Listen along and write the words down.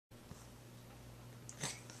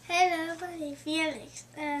Hello, my name is Felix.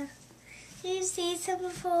 You see some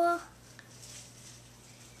before?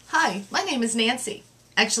 Hi, my name is Nancy.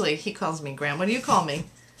 Actually, he calls me Grandma. What do you call me?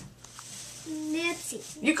 Nancy.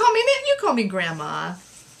 You call me Grandma.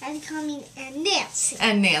 And call me Nancy.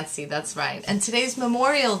 And Nancy, that's right. And today's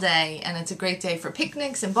Memorial Day, and it's a great day for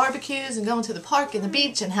picnics and barbecues and going to the park and the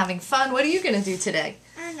beach and having fun. What are you going to do today?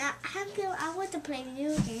 And I want to play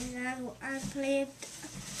video games. I play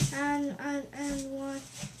and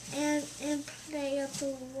play at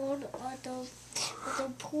the water at the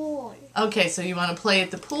pool. Okay, so you want to play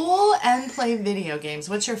at the pool and play video games.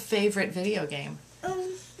 What's your favorite video game?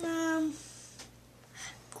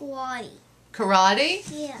 Karate. Karate?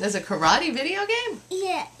 Yeah. There's a karate video game?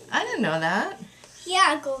 Yeah. I didn't know that.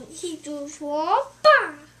 Yeah, he goes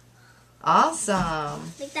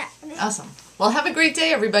Awesome. like that. Awesome. Well, have a great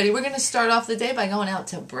day, everybody. We're going to start off the day by going out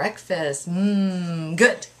to breakfast.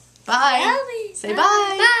 Good. Bye. Bye. Say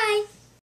bye.